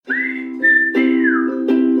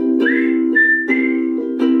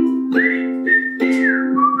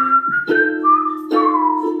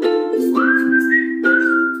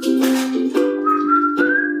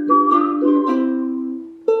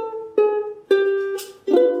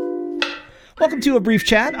Welcome to A Brief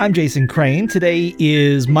Chat. I'm Jason Crane. Today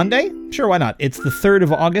is Monday. Sure, why not? It's the 3rd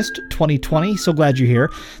of August, 2020. So glad you're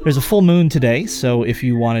here. There's a full moon today, so if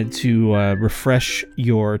you wanted to refresh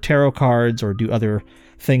your tarot cards or do other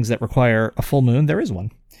things that require a full moon, there is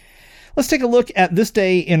one. Let's take a look at this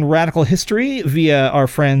day in radical history via our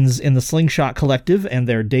friends in the Slingshot Collective and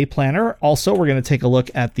their day planner. Also, we're going to take a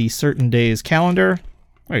look at the Certain Days calendar.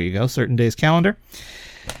 There you go, Certain Days calendar.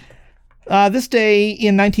 This day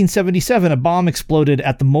in 1977, a bomb exploded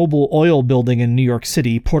at the Mobil Oil building in New York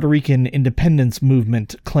City. Puerto Rican independence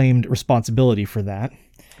movement claimed responsibility for that.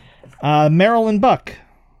 Marilyn Buck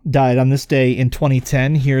died on this day in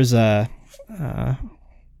 2010. Here's a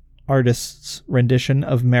artist's rendition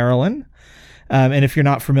of Marilyn. And if you're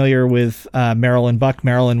not familiar with Marilyn Buck,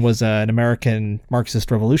 Marilyn was an American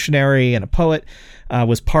Marxist revolutionary and a poet,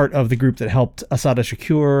 was part of the group that helped Assata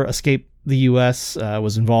Shakur escape the U.S.,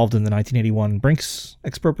 was involved in the 1981 Brinks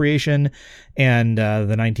expropriation and the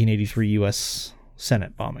 1983 U.S.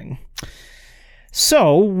 Senate bombing.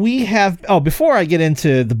 So we have... Oh, before I get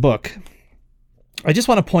into the book, I just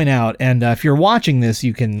want to point out, and if you're watching this,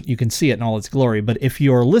 you can see it in all its glory, but if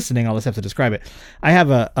you're listening, I'll just have to describe it. I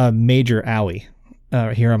have a major owie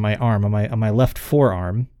here on my arm, on my left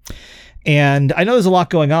forearm, and I know there's a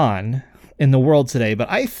lot going on in the world today, but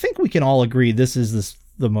I think we can all agree this is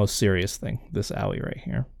the most serious thing, this owie right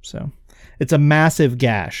here. So it's a massive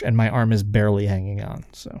gash, and my arm is barely hanging on,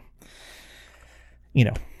 so, you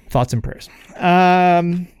know, thoughts and prayers.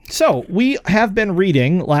 So we have been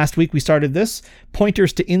reading, last week we started this,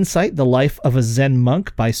 Pointers to Insight, The Life of a Zen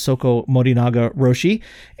Monk by Soko Morinaga Roshi.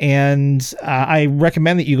 And I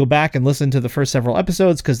recommend that you go back and listen to the first several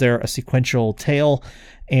episodes because they're a sequential tale.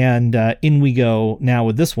 And in we go now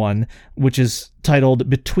with this one, which is titled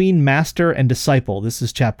Between Master and Disciple. This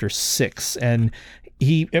is chapter 6. And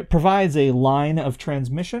it provides a line of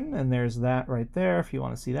transmission. And there's that right there if you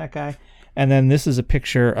want to see that guy. And then this is a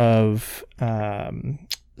picture of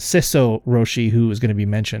Sesso Roshi, who is going to be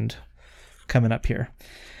mentioned coming up here.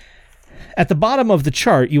 At the bottom of the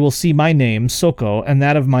chart, you will see my name, Soko, and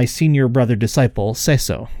that of my senior brother disciple,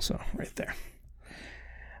 Sesso. So right there.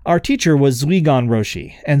 Our teacher was Zuigan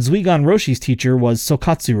Roshi, and Zuigan Roshi's teacher was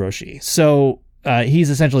Sokatsu Roshi. So he's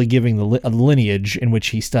essentially giving the lineage in which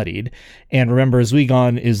he studied. And remember,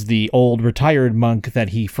 Zuigan is the old retired monk that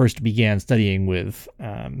he first began studying with.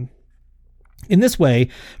 In this way,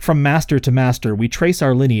 from master to master, we trace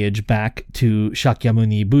our lineage back to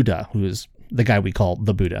Shakyamuni Buddha, who is the guy we call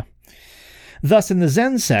the Buddha. Thus, in the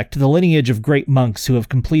Zen sect, the lineage of great monks who have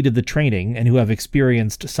completed the training and who have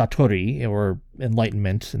experienced satori, or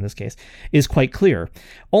enlightenment in this case, is quite clear.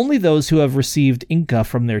 Only those who have received inka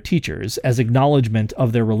from their teachers as acknowledgement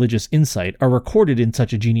of their religious insight are recorded in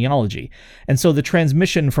such a genealogy, and so the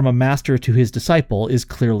transmission from a master to his disciple is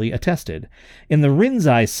clearly attested. In the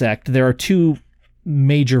Rinzai sect, there are two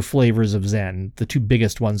major flavors of Zen. The two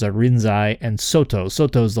biggest ones are Rinzai and Soto.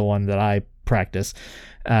 Soto is the one that I practice.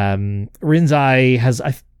 Rinzai has,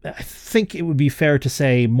 I think it would be fair to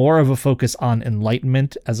say, more of a focus on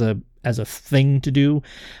enlightenment as a thing to do,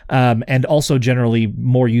 and also generally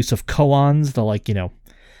more use of koans, the, like, you know,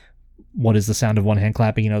 what is the sound of one hand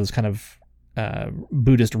clapping, you know, those kind of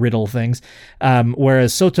Buddhist riddle things,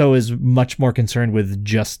 whereas Soto is much more concerned with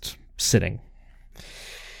just sitting.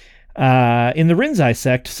 In the Rinzai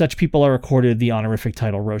sect, such people are accorded the honorific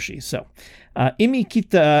title Roshi. So,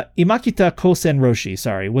 Imakita Kosen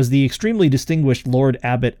Roshi, was the extremely distinguished Lord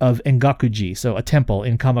Abbot of Engakuji, so a temple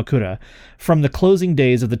in Kamakura, from the closing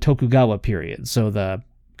days of the Tokugawa period, so the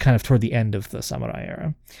kind of toward the end of the samurai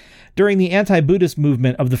era. During the anti-Buddhist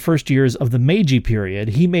movement of the first years of the Meiji period,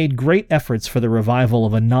 he made great efforts for the revival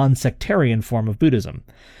of a non-sectarian form of Buddhism.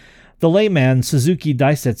 The layman Suzuki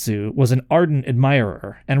Daisetsu was an ardent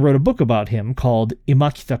admirer and wrote a book about him called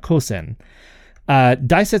Imakita Kosen.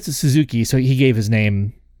 Daisetsu Suzuki, so he gave his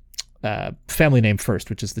name, family name first,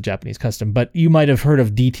 which is the Japanese custom, but you might have heard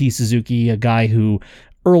of D.T. Suzuki, a guy who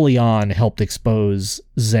early on helped expose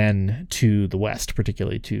Zen to the West,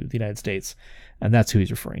 particularly to the United States, and that's who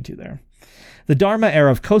he's referring to there. The Dharma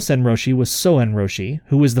era of Kosen Roshi was Soen Roshi,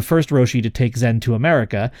 who was the first Roshi to take Zen to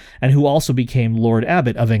America, and who also became Lord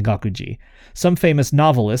Abbot of Engakuji. Some famous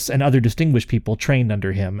novelists and other distinguished people trained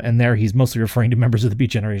under him, and there he's mostly referring to members of the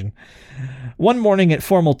Beat Generation. One morning at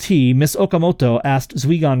formal tea, Miss Okamoto asked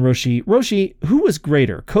Zuigan Roshi, "Roshi, who was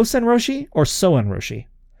greater, Kosen Roshi or Soen Roshi?"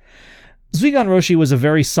 Zuigan Roshi was a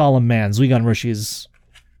very solemn man. Zuigan Roshi is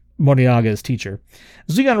Morinaga's teacher.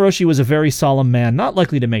 Zuigan Roshi was a very solemn man, not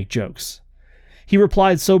likely to make jokes. He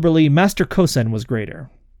replied soberly, "Master Kosen was greater."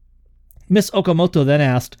 Miss Okamoto then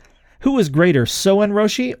asked, "Who was greater, Soen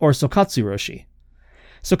Roshi or Sokatsu Roshi?"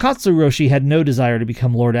 Sokatsu Roshi had no desire to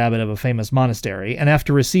become Lord Abbot of a famous monastery, and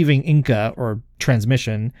after receiving Inka, or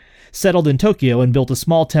transmission, settled in Tokyo and built a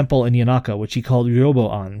small temple in Yanaka, which he called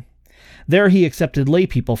Ryobo-an. There he accepted lay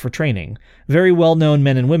people for training. Very well-known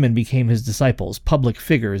men and women became his disciples, public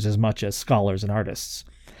figures as much as scholars and artists.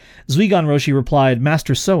 Zuigan Roshi replied,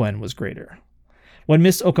 Master Soen was greater. When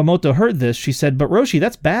Miss Okamoto heard this, she said, But Roshi,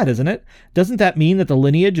 that's bad, isn't it? Doesn't that mean that the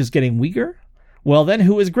lineage is getting weaker? Well then,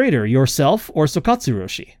 who is greater, yourself or Sokatsu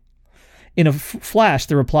Roshi? In a flash,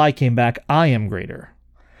 the reply came back, I am greater.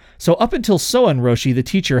 So up until Soen Roshi, the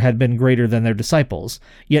teacher had been greater than their disciples.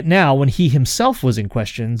 Yet now, when he himself was in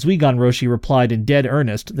question, Zuigan Roshi replied in dead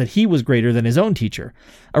earnest that he was greater than his own teacher,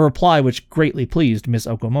 a reply which greatly pleased Miss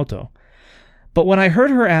Okamoto. But when I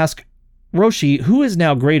heard her ask, Roshi, who is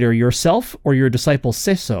now greater, yourself or your disciple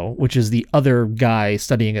Sesso, which is the other guy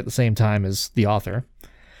studying at the same time as the author,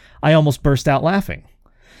 I almost burst out laughing.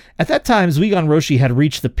 At that time, Zuigan Roshi had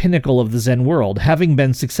reached the pinnacle of the Zen world, having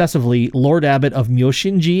been successively Lord Abbot of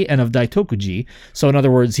Myoshinji and of Daitokuji, so in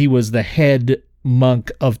other words, he was the head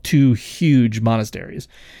monk of 2 huge monasteries.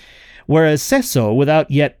 Whereas Sesso,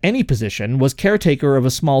 without yet any position, was caretaker of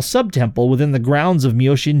a small sub-temple within the grounds of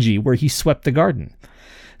Myoshinji, where he swept the garden.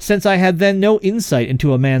 Since I had then no insight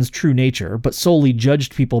into a man's true nature, but solely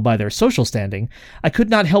judged people by their social standing, I could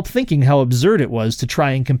not help thinking how absurd it was to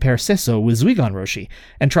try and compare Sesso with Zuigan Roshi,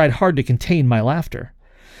 and tried hard to contain my laughter.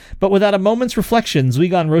 But without a moment's reflection,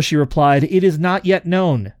 Zuigan Roshi replied, It is not yet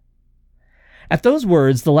known. At those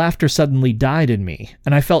words, the laughter suddenly died in me,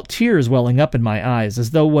 and I felt tears welling up in my eyes,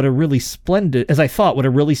 as I thought what a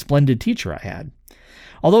really splendid teacher I had.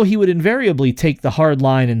 Although he would invariably take the hard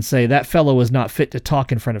line and say that fellow was not fit to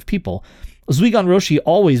talk in front of people, Zuigan Roshi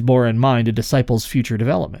always bore in mind a disciple's future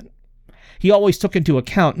development. He always took into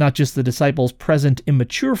account not just the disciple's present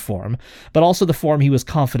immature form, but also the form he was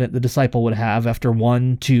confident the disciple would have after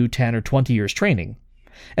 1, 2, 10, or 20 years training.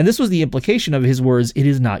 And this was the implication of his words, "It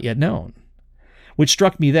is not yet known," which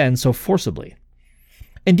struck me then so forcibly.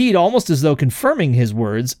 Indeed, almost as though confirming his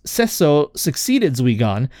words, Sesso succeeded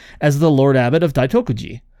Zuigan as the Lord Abbot of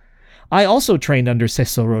Daitokuji. I also trained under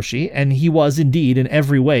Sesso Roshi, and he was indeed in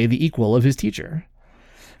every way the equal of his teacher.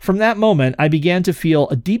 From that moment, I began to feel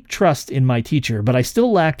a deep trust in my teacher, but I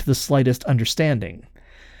still lacked the slightest understanding.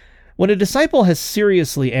 When a disciple has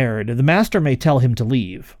seriously erred, the master may tell him to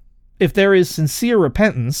leave. If there is sincere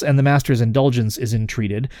repentance and the master's indulgence is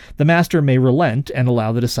entreated, the master may relent and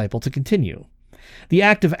allow the disciple to continue. The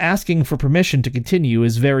act of asking for permission to continue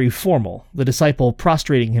is very formal, the disciple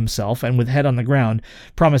prostrating himself and with head on the ground,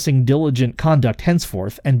 promising diligent conduct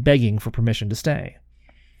henceforth and begging for permission to stay.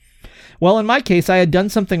 Well, in my case, I had done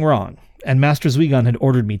something wrong, and Master Zuigan had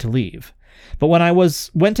ordered me to leave. But when I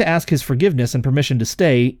went to ask his forgiveness and permission to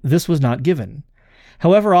stay, this was not given.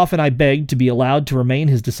 However often I begged to be allowed to remain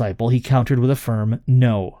his disciple, he countered with a firm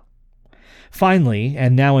no. Finally,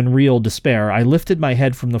 and now in real despair, I lifted my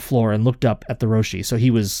head from the floor and looked up at the Roshi, so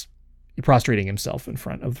he was prostrating himself in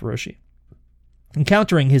front of the Roshi.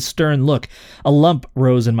 Encountering his stern look, a lump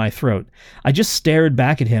rose in my throat. I just stared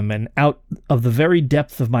back at him, and out of the very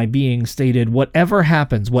depth of my being stated, Whatever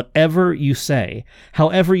happens, whatever you say,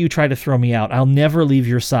 however you try to throw me out, I'll never leave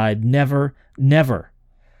your side, never, never.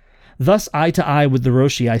 Thus, eye to eye with the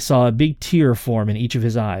Roshi, I saw a big tear form in each of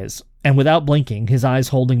his eyes, and without blinking, his eyes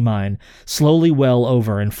holding mine, slowly well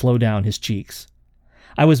over and flow down his cheeks.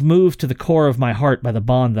 I was moved to the core of my heart by the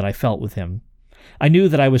bond that I felt with him. I knew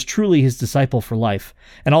that I was truly his disciple for life,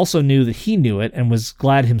 and also knew that he knew it and was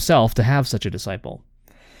glad himself to have such a disciple.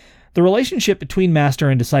 The relationship between master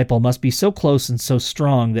and disciple must be so close and so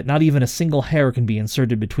strong that not even a single hair can be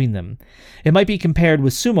inserted between them. It might be compared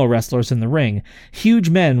with sumo wrestlers in the ring, huge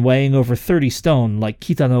men weighing over 30 stone like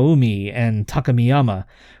Kitanoumi and Takamiyama,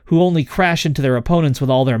 who only crash into their opponents with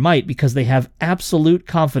all their might because they have absolute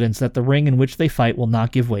confidence that the ring in which they fight will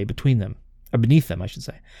not give way between them. Or beneath them, I should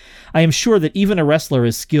say. I am sure that even a wrestler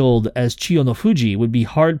as skilled as Chiyonofuji would be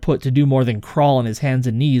hard put to do more than crawl on his hands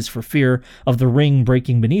and knees for fear of the ring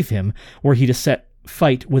breaking beneath him, were he to set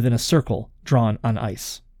fight within a circle drawn on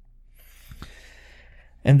ice.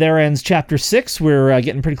 And there ends chapter 6. We're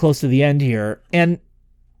getting pretty close to the end here. And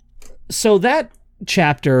so that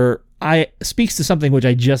chapter speaks to something which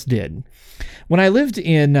I just did. When I lived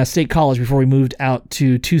in State College before we moved out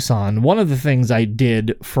to Tucson, one of the things I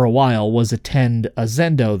did for a while was attend a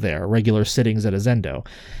Zendo there, regular sittings at a Zendo.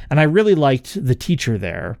 And I really liked the teacher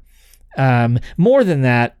there. More than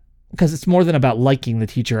that, because it's more than about liking the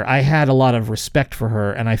teacher, I had a lot of respect for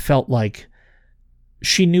her, and I felt like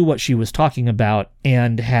she knew what she was talking about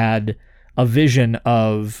and had a vision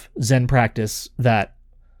of Zen practice that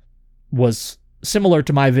was similar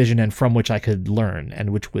to my vision and from which I could learn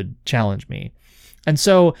and which would challenge me. And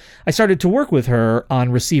so I started to work with her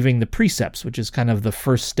on receiving the precepts, which is kind of the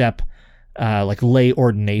first step, like lay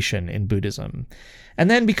ordination in Buddhism. And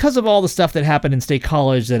then because of all the stuff that happened in State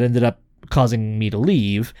College that ended up causing me to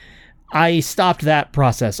leave, I stopped that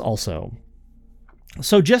process also.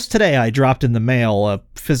 So just today I dropped in the mail a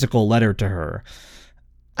physical letter to her.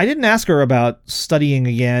 I didn't ask her about studying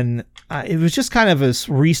again. It was just kind of a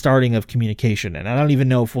restarting of communication, and I don't even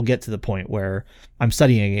know if we'll get to the point where I'm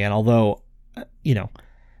studying again, although, you know,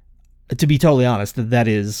 to be totally honest, that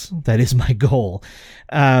is my goal.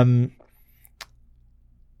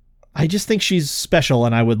 I just think she's special,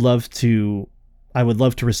 and I would love to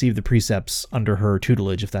receive the precepts under her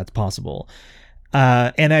tutelage if that's possible.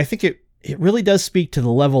 And I think it really does speak to the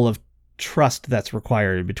level of trust that's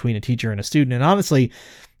required between a teacher and a student. And honestly,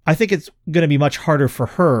 I think it's going to be much harder for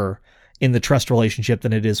her in the trust relationship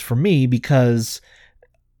than it is for me, because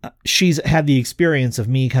she's had the experience of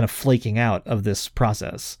me kind of flaking out of this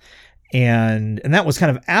process. And that was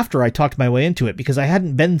kind of after I talked my way into it, because I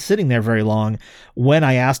hadn't been sitting there very long when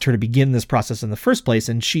I asked her to begin this process in the first place.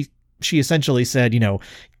 And she essentially said, you know,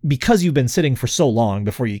 because you've been sitting for so long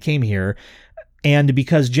before you came here, and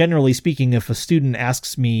because generally speaking, if a student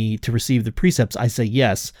asks me to receive the precepts, I say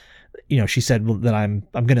yes. You know, she said that I'm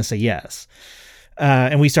going to say yes.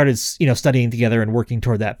 And we started, you know, studying together and working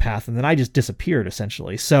toward that path. And then I just disappeared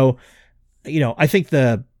essentially. So, you know, I think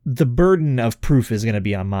the burden of proof is going to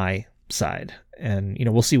be on my side, and, you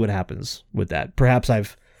know, we'll see what happens with that. Perhaps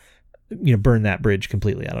I've, you know, burned that bridge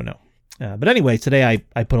completely. I don't know. But anyway, today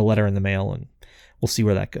I put a letter in the mail, and we'll see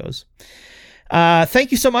where that goes.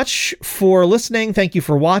 Thank you so much for listening. Thank you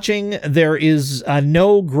for watching. There is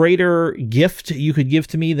no greater gift you could give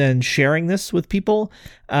to me than sharing this with people.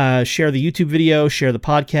 Share the YouTube video, share the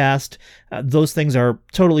podcast. Those things are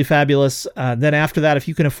totally fabulous. Then after that, if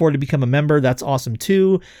you can afford to become a member, that's awesome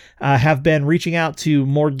too. Have been reaching out to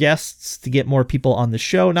more guests to get more people on the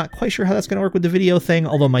show. Not quite sure how that's going to work with the video thing,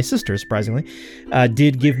 although my sister, surprisingly,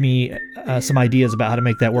 did give me some ideas about how to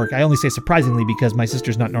make that work. I only say surprisingly because my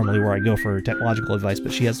sister's not normally where I go for technological advice,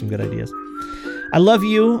 but she has some good ideas. I love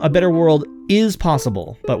you. A better world is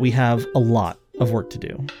possible, but we have a lot of work to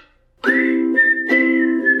do.